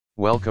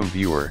Welcome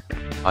viewer,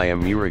 I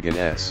am Murugan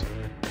S.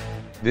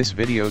 This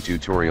video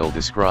tutorial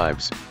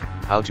describes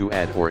how to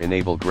add or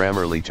enable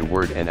Grammarly to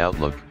Word and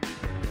Outlook.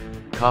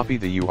 Copy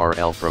the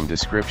URL from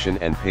description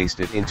and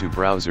paste it into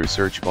browser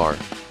search bar.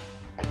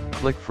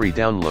 Click free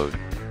download.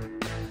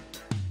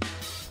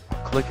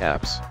 Click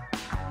apps.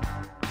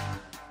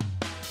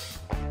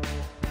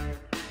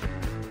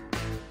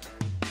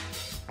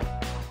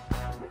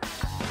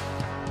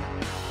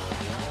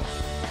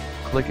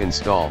 Click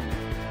install.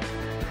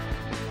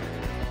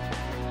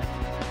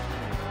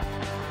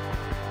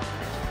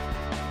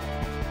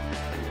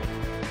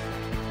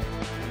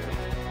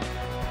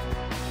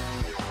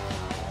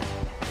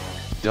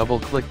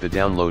 Double-click the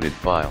downloaded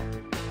file.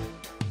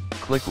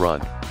 Click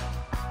Run.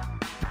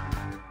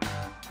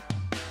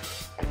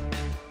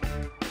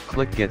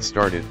 Click Get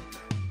Started.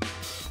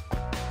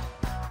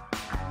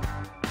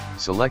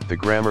 Select the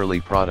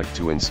Grammarly product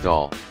to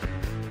install.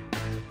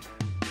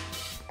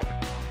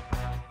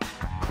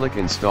 Click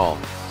Install.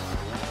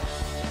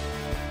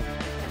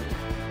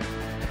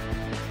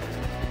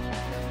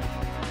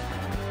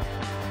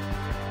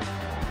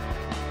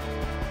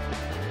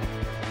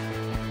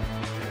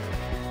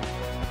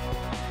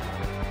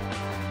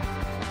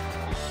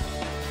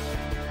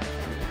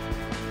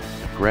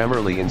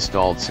 Grammarly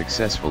installed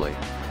successfully.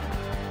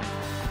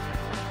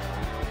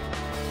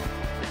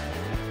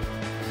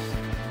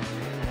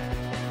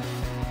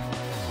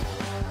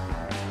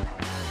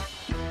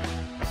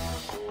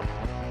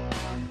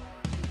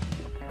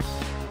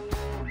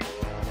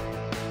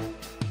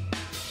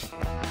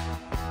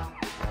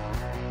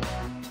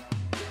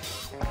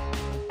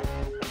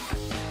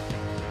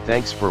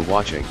 Thanks for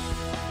watching.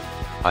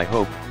 I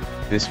hope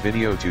this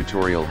video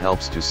tutorial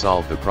helps to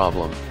solve the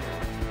problem.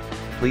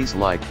 Please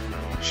like,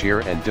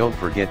 share and don't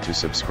forget to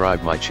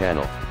subscribe my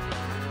channel.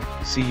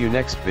 See you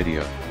next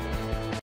video.